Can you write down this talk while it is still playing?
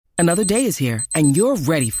Another day is here, and you're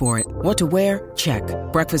ready for it. What to wear? Check.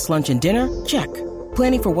 Breakfast, lunch, and dinner? Check.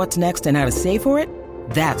 Planning for what's next and how to save for it?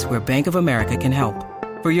 That's where Bank of America can help.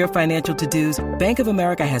 For your financial to-dos, Bank of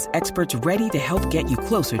America has experts ready to help get you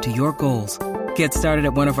closer to your goals. Get started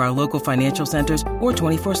at one of our local financial centers or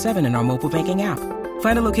 24/7 in our mobile banking app.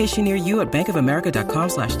 Find a location near you at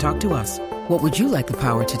bankofamerica.com/talktous. What would you like the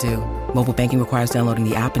power to do? Mobile banking requires downloading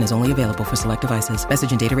the app and is only available for select devices.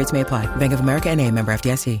 Message and data rates may apply. Bank of America N.A., member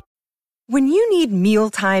FDIC. When you need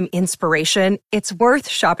mealtime inspiration, it's worth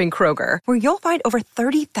shopping Kroger, where you'll find over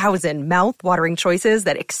 30,000 mouth-watering choices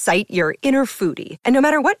that excite your inner foodie. And no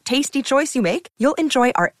matter what tasty choice you make, you'll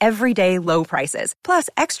enjoy our everyday low prices, plus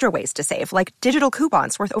extra ways to save, like digital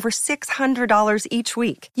coupons worth over $600 each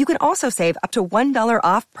week. You can also save up to $1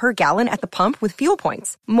 off per gallon at the pump with fuel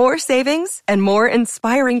points. More savings and more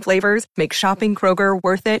inspiring flavors make shopping Kroger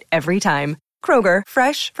worth it every time. Kroger,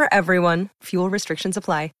 fresh for everyone. Fuel restrictions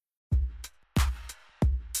apply.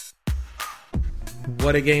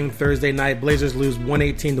 What a game Thursday night. Blazers lose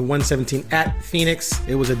 118-117 at Phoenix.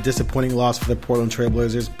 It was a disappointing loss for the Portland Trail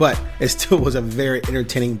Blazers, but it still was a very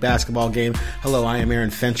entertaining basketball game. Hello, I am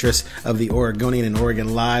Aaron Fentress of the Oregonian and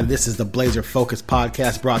Oregon Live. This is the Blazer Focus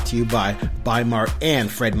podcast brought to you by Mart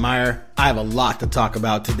and Fred Meyer. I have a lot to talk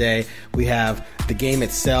about today. We have the game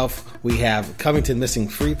itself. We have Covington missing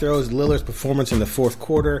free throws, Lillard's performance in the fourth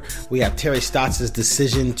quarter. We have Terry Stotts'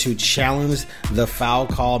 decision to challenge the foul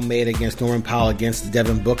call made against Norman Powell against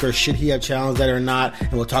Devin Booker. Should he have challenged that or not?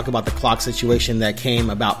 And we'll talk about the clock situation that came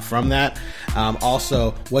about from that.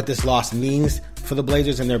 Also, what this loss means for the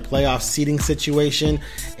Blazers and their playoff seeding situation.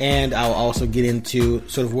 And I'll also get into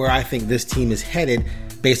sort of where I think this team is headed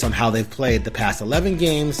based on how they've played the past 11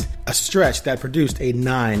 games, a stretch that produced a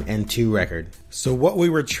 9-2 record. So what we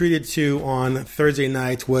were treated to on Thursday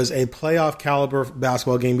night was a playoff caliber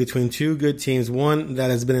basketball game between two good teams, one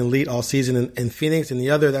that has been elite all season in Phoenix and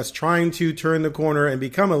the other that's trying to turn the corner and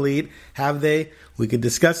become elite. Have they? We could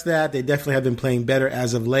discuss that. They definitely have been playing better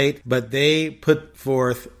as of late, but they put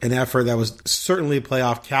forth an effort that was certainly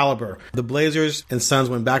playoff caliber. The Blazers and Suns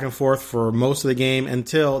went back and forth for most of the game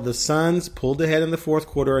until the Suns pulled ahead in the fourth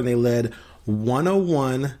quarter and they led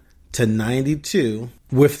 101-92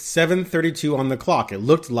 with 7:32 on the clock. It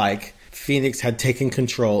looked like Phoenix had taken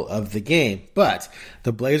control of the game, but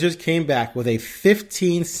the Blazers came back with a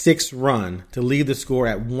 15-6 run to lead the score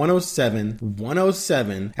at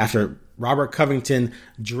 107 after Robert Covington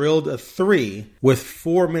drilled a three with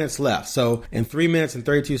 4 minutes left. So in 3 minutes and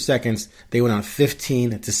 32 seconds, they went on a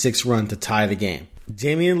 15-6 run to tie the game.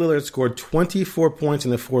 Damian Lillard scored 24 points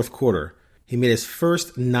in the fourth quarter. He made his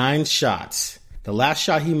first 9 shots. The last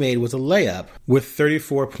shot he made was a layup with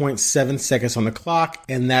 34.7 seconds on the clock,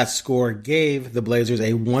 and that score gave the Blazers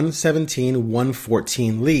a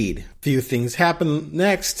 117-114 lead. Few things happened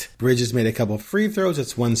next. Bridges made a couple free throws.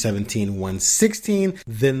 It's 117-116.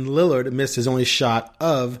 Then Lillard missed his only shot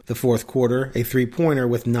of the fourth quarter, a three-pointer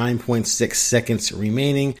with 9.6 seconds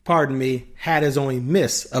remaining. Had his only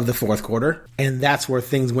miss of the fourth quarter, and that's where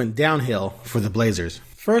things went downhill for the Blazers.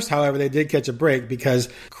 First, however, they did catch a break because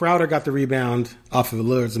Crowder got the rebound off of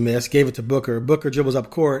Lillard's miss, gave it to Booker. Booker dribbles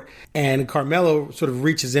up court, and Carmelo sort of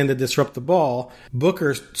reaches in to disrupt the ball.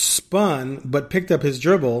 Booker spun, but picked up his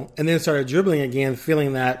dribble, and then started dribbling again,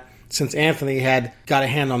 feeling that since Anthony had got a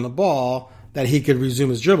hand on the ball, that he could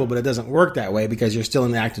resume his dribble, but it doesn't work that way because you're still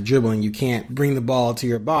in the act of dribbling. You can't bring the ball to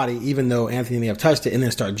your body, even though Anthony may have touched it, and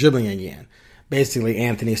then start dribbling again. Basically,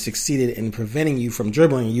 Anthony succeeded in preventing you from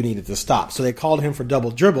dribbling and you needed to stop. So they called him for double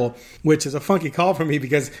dribble, which is a funky call for me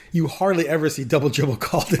because you hardly ever see double dribble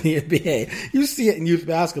called in the NBA. You see it in youth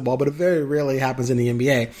basketball, but it very rarely happens in the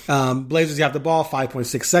NBA. Blazers have the ball,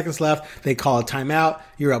 5.6 seconds left. They call a timeout.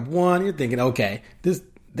 You're up 1. You're thinking, okay,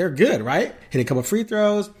 they're good, right? Hit a couple free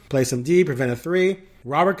throws, play some D, prevent a 3.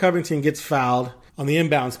 Robert Covington gets fouled on the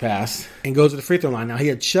inbounds pass and goes to the free throw line. Now, he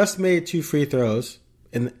had just made 2 free throws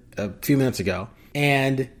in a few minutes ago,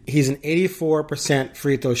 and he's an 84%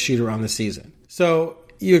 free throw shooter on the season. So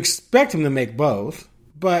you expect him to make both,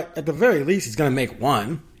 but at the very least, he's going to make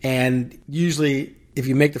one. And usually, if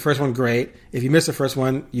you make the first one, great. If you miss the first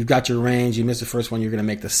one, you've got your range. You miss the first one, you're going to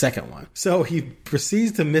make the second one. So he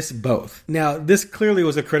proceeds to miss both. Now, this clearly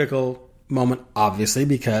was a critical moment, obviously,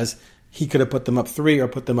 because he could have put them up 3 or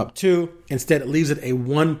put them up 2. Instead, it leaves it a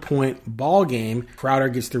 1-point ball game. Crowder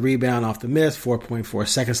gets the rebound off the miss, 4.4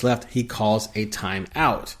 seconds left. He calls a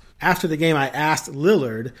timeout. After the game, I asked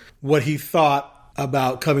Lillard what he thought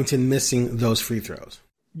about Covington missing those free throws.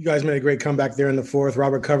 You guys made a great comeback there in the fourth.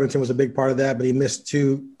 Robert Covington was a big part of that, but he missed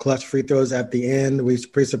 2 clutch free throws at the end. We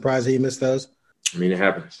pretty surprised he missed those. I mean, it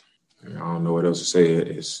happens. I don't know what else to say.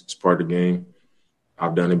 It's part of the game.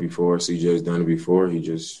 I've done it before. CJ's done it before. He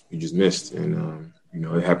just missed. And,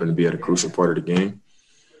 it happened to be at a crucial part of the game.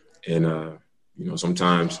 And,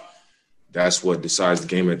 sometimes that's what decides the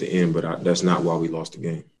game at the end, but that's not why we lost the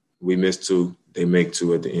game. We missed 2. They make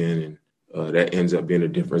 2 at the end, and that ends up being a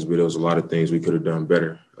difference. But there was a lot of things we could have done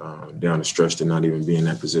better down the stretch to not even be in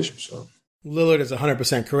that position. So Lillard is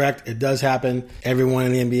 100% correct. It does happen. Everyone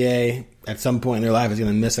in the NBA at some point in their life is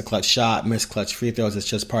going to miss a clutch shot, miss clutch free throws. It's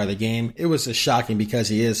just part of the game. It was just shocking because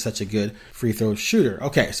he is such a good free throw shooter.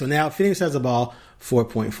 Okay, so now Phoenix has the ball,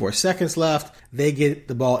 4.4 seconds left. They get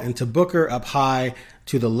the ball into Booker up high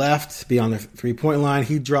to the left beyond the three-point line.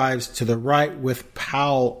 He drives to the right with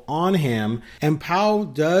Powell on him. And Powell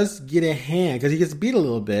does get a hand because he gets beat a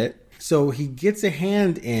little bit. So he gets a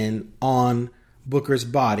hand in on Booker's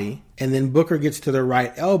body. And then Booker gets to the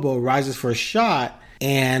right elbow, rises for a shot,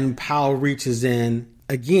 and Powell reaches in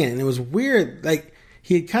again. And it was weird. Like,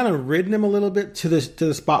 he had kind of ridden him a little bit to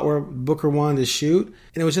the spot where Booker wanted to shoot.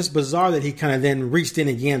 And it was just bizarre that he kind of then reached in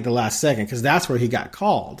again at the last second, because that's where he got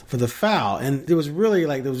called for the foul. And it was really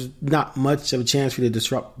like there was not much of a chance for you to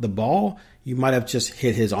disrupt the ball. You might have just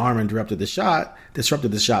hit his arm and disrupted the shot,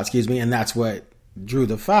 and that's what drew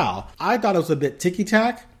the foul. I thought it was a bit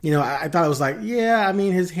ticky-tack. I thought it was like,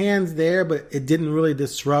 his hand's there, but it didn't really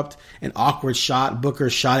disrupt an awkward shot. Booker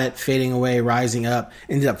shot it, fading away, rising up,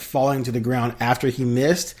 ended up falling to the ground after he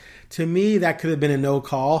missed. To me, that could have been a no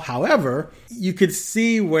call. However, you could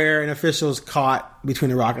see where an official's caught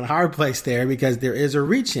between a rock and a hard place there, because there is a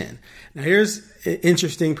reach in. Now, here's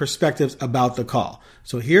interesting perspectives about the call.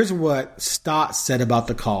 So here's what Stott said about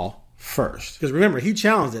the call first. Because remember, he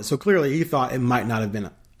challenged it, so clearly he thought it might not have been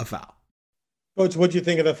a foul. Coach, what do you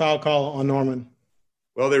think of the foul call on Norman?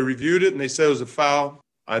 Well, they reviewed it and they said it was a foul.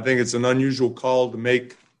 I think it's an unusual call to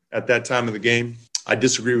make at that time of the game. I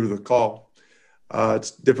disagree with the call.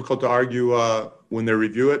 It's difficult to argue when they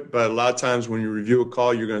review it, but a lot of times when you review a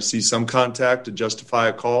call, you're going to see some contact to justify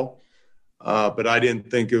a call. But I didn't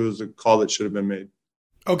think it was a call that should have been made.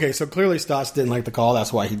 Okay, so clearly Stotts didn't like the call.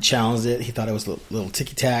 That's why he challenged it. He thought it was a little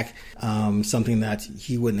ticky-tack, something that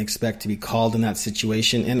he wouldn't expect to be called in that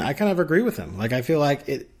situation. And I kind of agree with him. Like, I feel like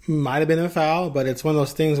it might have been a foul, but it's one of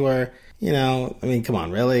those things where, come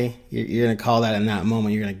on, really? You're going to call that in that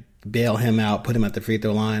moment. You're going to bail him out, put him at the free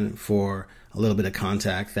throw line for a little bit of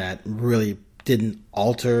contact that really didn't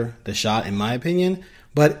alter the shot, in my opinion.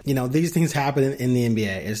 But, these things happen in the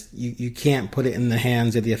NBA. You can't put it in the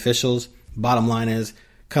hands of the officials. Bottom line is,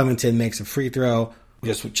 Covington makes a free throw,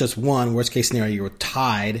 just one. Worst case scenario, you're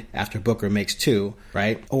tied after Booker makes 2,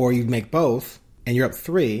 right? Or you make both and you're up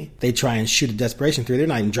 3. They try and shoot a desperation 3. They're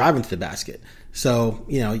not even driving to the basket. So,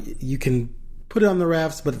 you can put it on the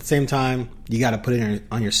refs, but at the same time, you got to put it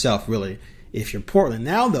on yourself, really, if you're Portland.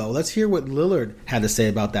 Now, though, let's hear what Lillard had to say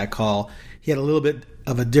about that call. He had a little bit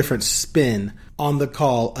of a different spin on the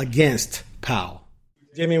call against Powell.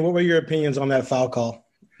 Jamie, what were your opinions on that foul call,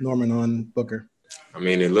 Norman, on Booker?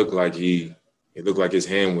 It looked like his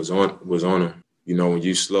hand was on him.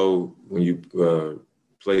 When you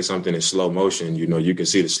play something in slow motion, you can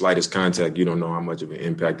see the slightest contact. You don't know how much of an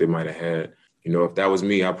impact it might have had. If that was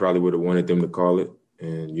me, I probably would have wanted them to call it.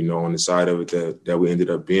 And, on the side of it that we ended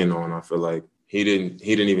up being on, I feel like he didn't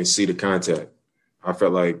even see the contact. I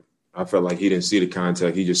felt like he didn't see the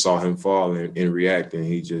contact. He just saw him fall and react, and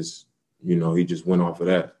he just went off of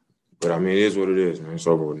that. But it is what it is, man. It's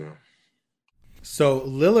over with now. So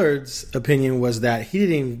Lillard's opinion was that he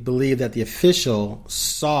didn't even believe that the official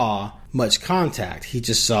saw much contact. He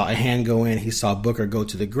just saw a hand go in. He saw Booker go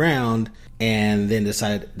to the ground and then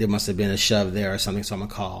decided there must have been a shove there or something, so I'm going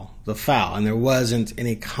to call the foul. And there wasn't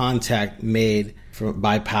any contact made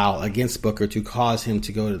by Powell against Booker to cause him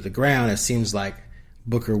to go to the ground. It seems like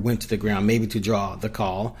Booker went to the ground maybe to draw the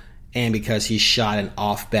call, and because he shot an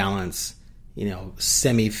off-balance,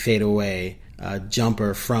 semi-fadeaway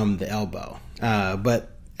jumper from the elbow.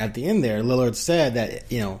 But at the end there, Lillard said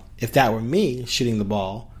that, if that were me shooting the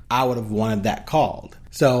ball, I would have wanted that called.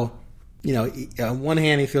 So, on one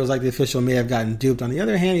hand, he feels like the official may have gotten duped. On the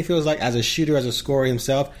other hand, he feels like as a shooter, as a scorer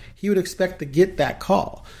himself, he would expect to get that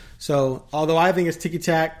call. So, although I think it's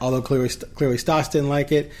ticky-tack, although clearly Stotts didn't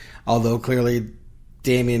like it, although clearly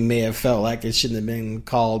Damian may have felt like it shouldn't have been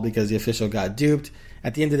called because the official got duped,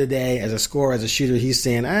 at the end of the day, as a scorer, as a shooter, he's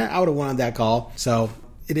saying, I would have wanted that call. So,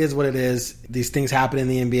 it is what it is. These things happen in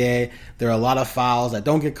the NBA. There are a lot of fouls that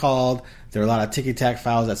don't get called. There are a lot of ticky-tack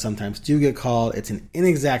fouls that sometimes do get called. It's an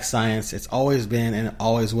inexact science. It's always been and it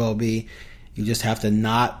always will be. You just have to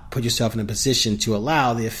not put yourself in a position to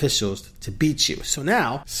allow the officials to beat you. So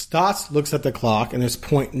now, Stotts looks at the clock, and there's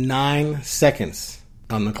 0.9 seconds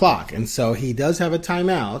on the clock. And so he does have a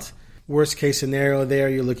timeout, Worst case scenario there,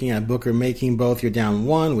 you're looking at Booker making both. You're down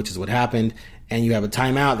 1, which is what happened, and you have a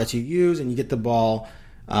timeout that you use, and you get the ball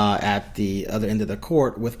at the other end of the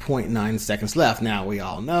court with 0.9 seconds left. Now, we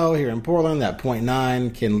all know here in Portland that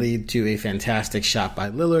 0.9 can lead to a fantastic shot by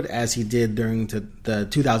Lillard, as he did during the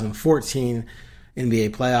 2014 NBA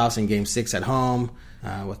playoffs in Game 6 at home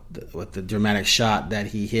with the dramatic shot that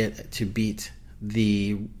he hit to beat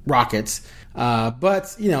the Rockets.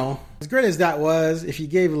 But, as great as that was, if you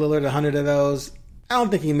gave Lillard 100 of those, I don't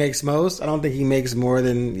think he makes most. I don't think he makes more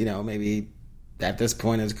than, maybe at this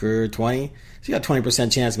point in his career, 20. So you got a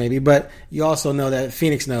 20% chance maybe, but you also know that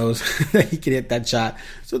Phoenix knows that he can hit that shot.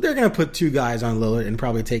 So they're going to put 2 guys on Lillard and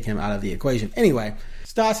probably take him out of the equation. Anyway,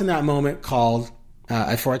 Stotts in that moment called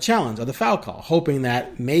for a challenge of the foul call, hoping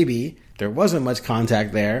that maybe there wasn't much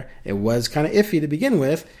contact there. It was kind of iffy to begin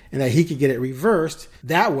with, and that he could get it reversed.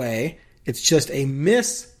 That way, it's just a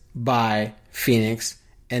miss by Phoenix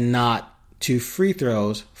and not 2 free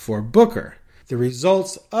throws for Booker. The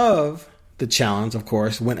results of the challenge, of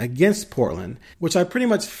course, went against Portland, which I pretty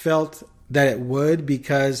much felt that it would,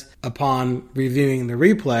 because upon reviewing the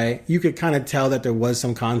replay, you could kind of tell that there was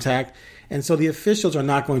some contact. And so the officials are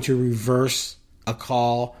not going to reverse a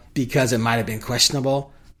call because it might have been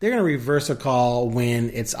questionable. They're going to reverse a call when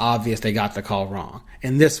it's obvious they got the call wrong.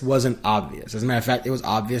 And this wasn't obvious. As a matter of fact, it was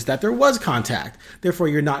obvious that there was contact. Therefore,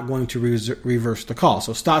 you're not going to reverse the call.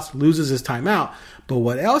 So Stotts loses his timeout. But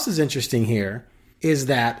what else is interesting here is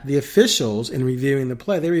that the officials, in reviewing the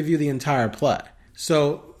play, they review the entire play.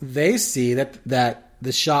 So they see that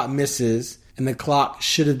the shot misses and the clock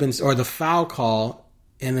should have been, or the foul call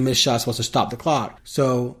and the missed shot is supposed to stop the clock.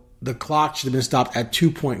 So the clock should have been stopped at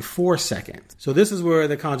 2.4 seconds. So this is where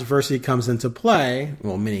the controversy comes into play.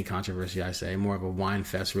 Well, mini controversy, I say, more of a wine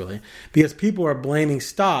fest, really. Because people are blaming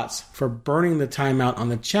Stotts for burning the timeout on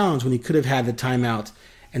the challenge when he could have had the timeout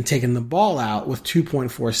and taken the ball out with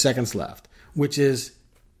 2.4 seconds left, which is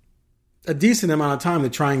a decent amount of time to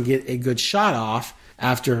try and get a good shot off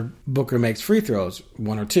after Booker makes free throws,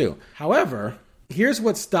 1 or 2. However, here's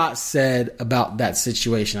what Stotts said about that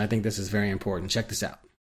situation. I think this is very important. Check this out.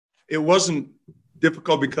 It wasn't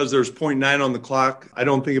difficult because there's 0.9 on the clock. I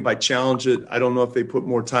don't think if I challenge it, I don't know if they put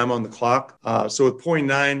more time on the clock. So with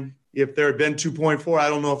 0.9, if there had been 2.4, I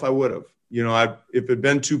don't know if I would have. If it had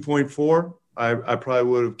been 2.4, I probably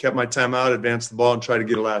would have kept my timeout, advanced the ball, and tried to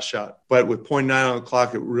get a last shot. But with 0.9 on the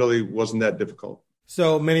clock, it really wasn't that difficult.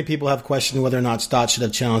 So many people have questioned whether or not Stotts should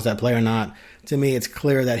have challenged that play or not. To me, it's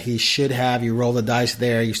clear that he should have. You roll the dice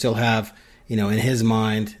there. You still have, in his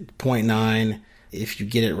mind, 0.9. If you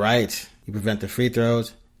get it right, you prevent the free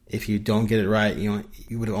throws. If you don't get it right, you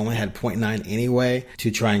would have only had 0.9 anyway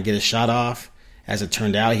to try and get a shot off. As it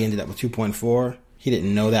turned out, he ended up with 2.4. He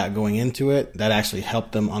didn't know that going into it. That actually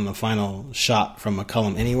helped him on the final shot from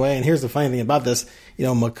McCollum anyway. And here's the funny thing about this.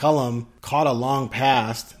 McCollum caught a long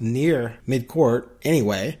pass near midcourt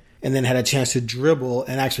anyway, and then had a chance to dribble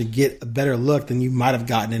and actually get a better look than you might have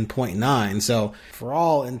gotten in 0.9. So for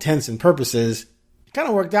all intents and purposes, kind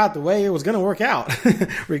of worked out the way it was going to work out,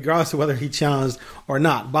 regardless of whether he challenged or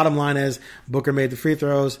not. Bottom line is, Booker made the free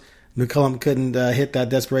throws. McCollum couldn't hit that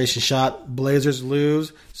desperation shot. Blazers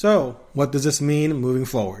lose. So, what does this mean moving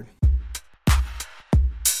forward?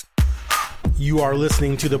 You are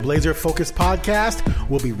listening to the Blazer Focus Podcast.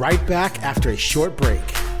 We'll be right back after a short break.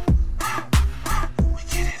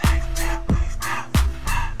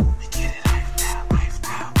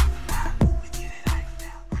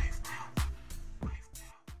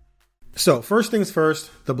 So, first things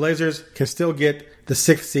first, the Blazers can still get the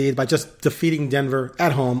 6th seed by just defeating Denver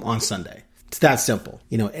at home on Sunday. It's that simple.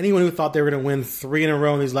 Anyone who thought they were going to win 3 in a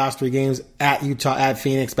row in these last 3 games at Utah, at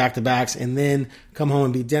Phoenix, back-to-backs, and then come home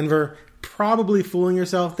and beat Denver, probably fooling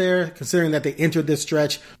yourself there, considering that they entered this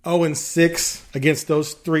stretch 0-6 against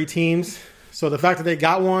those 3 teams. So the fact that they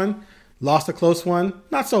got one, lost a close one,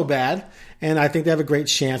 not so bad. And I think they have a great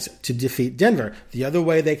chance to defeat Denver. The other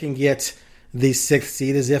way they can get the 6th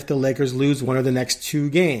seed is if the Lakers lose one of the next 2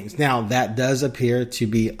 games. Now, that does appear to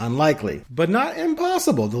be unlikely, but not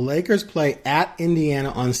impossible. The Lakers play at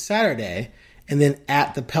Indiana on Saturday and then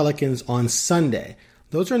at the Pelicans on Sunday.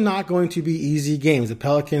 Those are not going to be easy games. The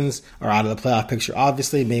Pelicans are out of the playoff picture,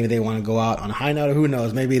 obviously. Maybe they want to go out on a high note, or who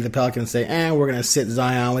knows? Maybe the Pelicans say, we're going to sit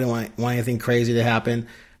Zion. We don't want anything crazy to happen.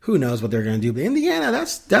 Who knows what they're going to do? But Indiana,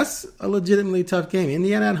 that's a legitimately tough game.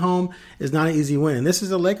 Indiana at home is not an easy win. And this is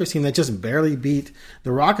a Lakers team that just barely beat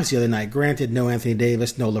the Rockets the other night. Granted, no Anthony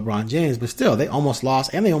Davis, no LeBron James, but still, they almost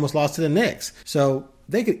lost, and they almost lost to the Knicks. So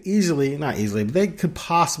they could not easily, but they could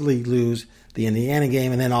possibly lose the Indiana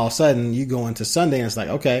game. And then all of a sudden, you go into Sunday, and it's like,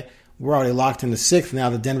 okay, we're already locked into 6th. Now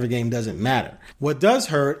the Denver game doesn't matter. What does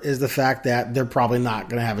hurt is the fact that they're probably not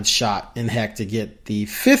going to have a shot in heck to get the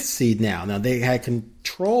 5th seed now. Now they had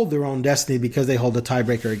controlled their own destiny because they hold the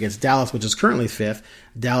tiebreaker against Dallas, which is currently 5th.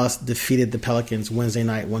 Dallas defeated the Pelicans Wednesday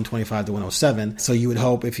night 125-107. So you would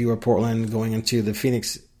hope if you were Portland going into the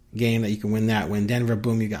Phoenix game that you can win that. Win Denver,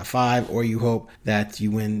 boom, you got 5. Or you hope that you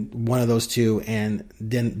win one of those two and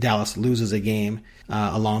then Dallas loses a game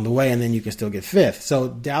along the way, and then you can still get 5th. So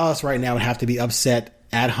Dallas right now would have to be upset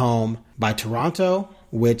at home by Toronto,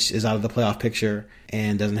 which is out of the playoff picture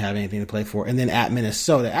and doesn't have anything to play for. And then at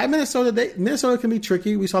Minnesota. At Minnesota, Minnesota can be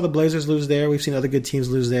tricky. We saw the Blazers lose there. We've seen other good teams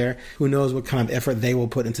lose there. Who knows what kind of effort they will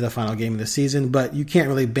put into the final game of the season. But you can't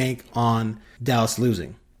really bank on Dallas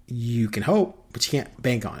losing. You can hope, but you can't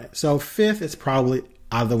bank on it. So 5th is probably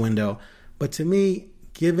out of the window. But to me,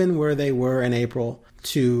 given where they were in April,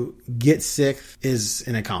 to get 6th is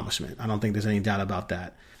an accomplishment. I don't think there's any doubt about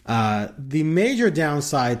that. The major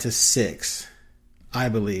downside to 6, I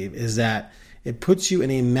believe, is that it puts you in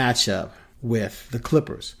a matchup with the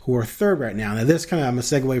Clippers, who are 3rd right now. Now, this kind of, I'm going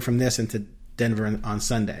to segue from this into Denver on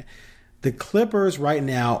Sunday. The Clippers right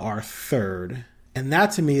now are 3rd, and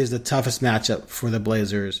that to me is the toughest matchup for the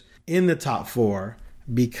Blazers in the top 4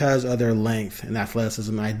 because of their length and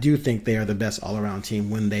athleticism. I do think they are the best all-around team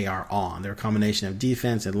when they are on. Their combination of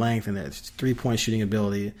defense and length and their 3-point shooting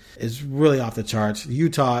ability is really off the charts.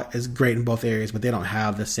 Utah is great in both areas, but they don't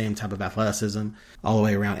have the same type of athleticism all the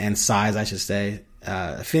way around, and size, I should say.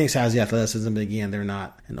 Phoenix has the athleticism, but again, they're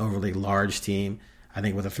not an overly large team. I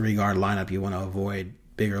think with a 3-guard lineup, you want to avoid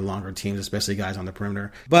bigger, longer teams, especially guys on the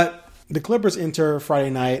perimeter. But the Clippers enter Friday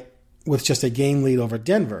night with just a game lead over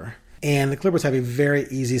Denver. And the Clippers have a very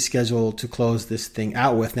easy schedule to close this thing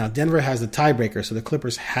out with. Now, Denver has the tiebreaker, so the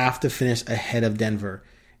Clippers have to finish ahead of Denver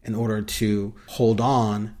in order to hold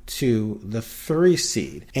on to the 3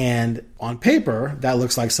 seed. And on paper, that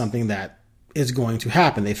looks like something that is going to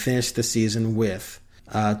happen. They finished the season with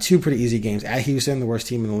 2 pretty easy games at Houston, the worst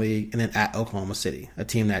team in the league, and then at Oklahoma City, a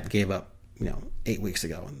team that gave up 8 weeks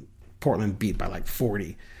ago. And Portland beat by like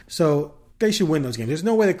 40. So they should win those games. There's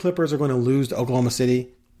no way the Clippers are going to lose to Oklahoma City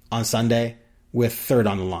on Sunday with 3rd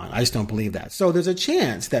on the line. I just don't believe that. So there's a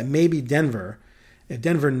chance that maybe Denver, if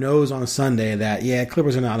Denver knows on Sunday that,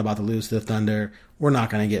 Clippers are not about to lose to the Thunder, we're not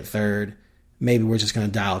going to get 3rd, maybe we're just going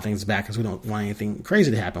to dial things back because we don't want anything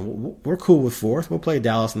crazy to happen. We're cool with 4th. We'll play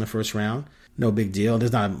Dallas in the first round. No big deal.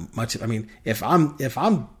 There's not much. I mean, if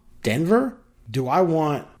I'm Denver, do I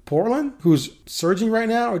want Portland, who's surging right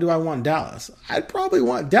now, or do I want Dallas? I'd probably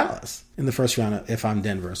want Dallas in the first round if I'm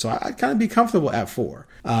Denver. So I'd kind of be comfortable at 4.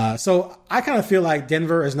 So I kind of feel like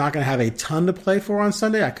Denver is not going to have a ton to play for on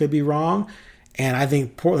Sunday. I could be wrong. And I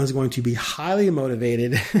think Portland's going to be highly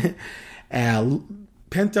motivated and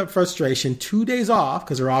pent-up frustration, 2 days off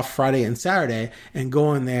because they're off Friday and Saturday, and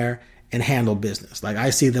go in there and handle business. Like, I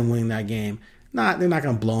see them winning that game. They're not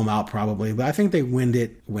going to blow them out probably, but I think they win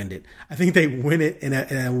it. I think they win it in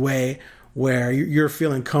a way where you're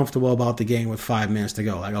feeling comfortable about the game with 5 minutes to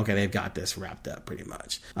go. Like, okay, they've got this wrapped up pretty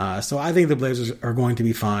much. So I think the Blazers are going to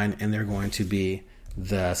be fine, and they're going to be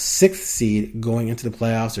the 6th seed going into the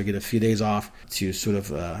playoffs, or get a few days off to sort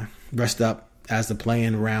of rest up as the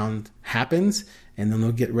play-in round happens, and then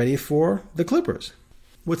they'll get ready for the Clippers.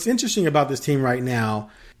 What's interesting about this team right now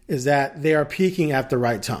is that they are peaking at the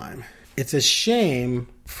right time. It's a shame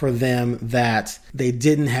for them that they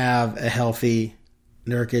didn't have a healthy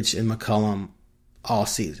Nurkic and McCollum all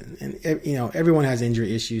season. And, everyone has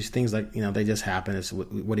injury issues, things like, they just happen. It's what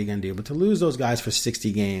are you going to do? But to lose those guys for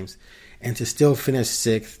 60 games and to still finish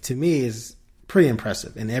 6th, to me, is pretty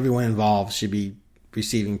impressive. And everyone involved should be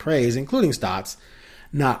receiving praise, including Stotts,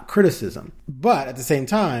 not criticism. But at the same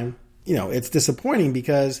time, it's disappointing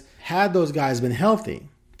because had those guys been healthy,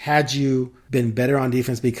 had you been better on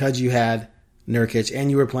defense because you had Nurkic and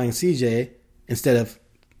you were playing CJ instead of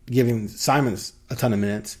giving Simons a ton of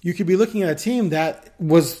minutes, you could be looking at a team that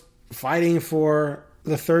was fighting for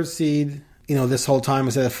the 3rd seed, this whole time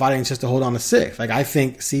instead of fighting just to hold on to 6th. Like, I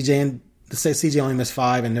think CJ only missed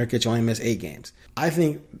 5 and Nurkic only missed 8 games. I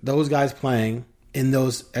think those guys playing in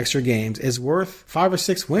those extra games is worth 5 or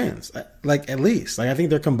 6 wins, like at least. Like, I think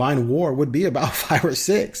their combined WAR would be about 5 or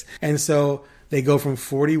 6. And so they go from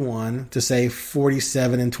 41 to, say,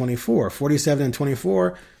 47-24.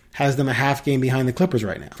 47-24 has them a half game behind the Clippers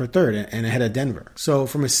right now for 3rd and ahead of Denver. So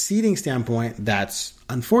from a seeding standpoint, that's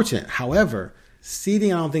unfortunate. However,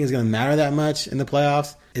 seeding I don't think is going to matter that much in the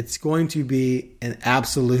playoffs. It's going to be an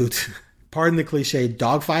absolute, pardon the cliche,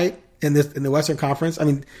 dogfight in the Western Conference. I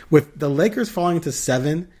mean, with the Lakers falling to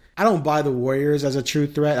 7, I don't buy the Warriors as a true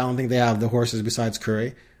threat. I don't think they have the horses besides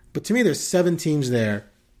Curry. But to me, there's 7 teams there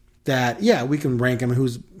that, yeah, we can rank them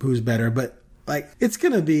who's better, but like it's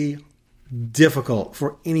going to be difficult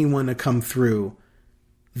for anyone to come through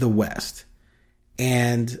the West.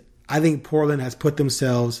 And I think Portland has put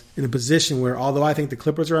themselves in a position where, although I think the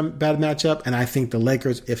Clippers are a bad matchup, and I think the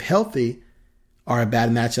Lakers, if healthy, are a bad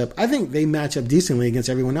matchup, I think they match up decently against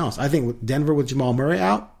everyone else. I think with Denver with Jamal Murray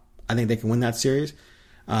out, I think they can win that series.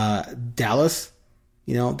 Dallas,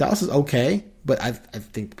 Dallas is okay, but I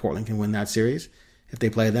think Portland can win that series if they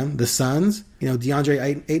play them. The Suns,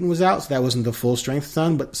 DeAndre Ayton was out, so that wasn't the full strength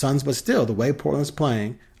Suns, but still, the way Portland's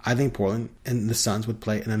playing, I think Portland and the Suns would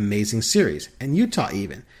play an amazing series. And Utah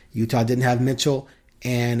even. Utah didn't have Mitchell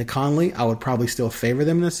and Conley. I would probably still favor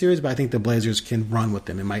them in the series, but I think the Blazers can run with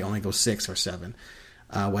them. It might only go 6 or 7,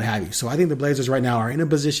 what have you. So I think the Blazers right now are in a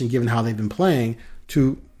position, given how they've been playing,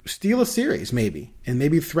 to steal a series maybe, and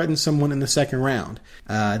maybe threaten someone in the second round.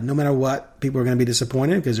 No matter what, people are going to be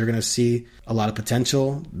disappointed because they're going to see a lot of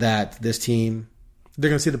potential that this team, they're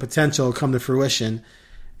going to see the potential come to fruition.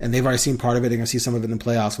 And they've already seen part of it. They're going to see some of it in the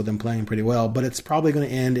playoffs with them playing pretty well. But it's probably going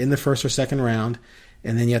to end in the first or second round.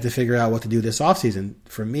 And then you have to figure out what to do this offseason.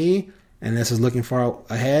 For me, and this is looking far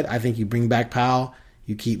ahead, I think you bring back Powell,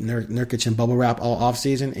 you keep Nurkic and bubble wrap all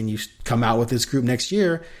offseason, and you come out with this group next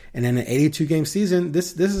year. And in an 82-game season,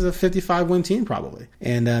 this is a 55-win team probably.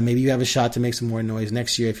 And maybe you have a shot to make some more noise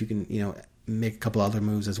next year if you can, make a couple other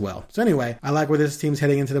moves as well. So anyway, I like where this team's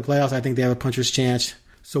heading into the playoffs. I think they have a puncher's chance.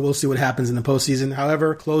 So we'll see what happens in the postseason.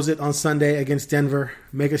 However, close it on Sunday against Denver.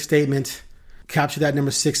 Make a statement. Capture that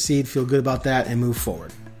number 6 seed. Feel good about that and move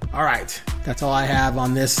forward. All right. That's all I have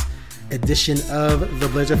on this edition of the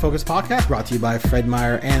Blazer Focus Podcast, brought to you by Fred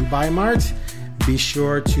Meyer and by Mart. Be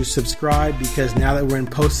sure to subscribe because now that we're in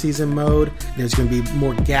postseason mode, there's going to be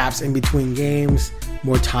more gaps in between games,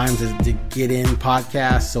 more time to get in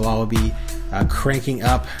podcasts. So I will be cranking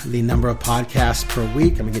up the number of podcasts per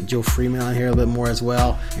week. I'm going to get Joe Freeman on here a little bit more as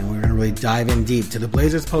well. And we're going to really dive in deep to the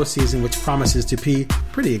Blazers postseason, which promises to be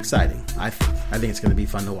pretty exciting, I think. I think it's going to be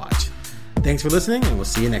fun to watch. Thanks for listening, and we'll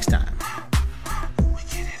see you next time.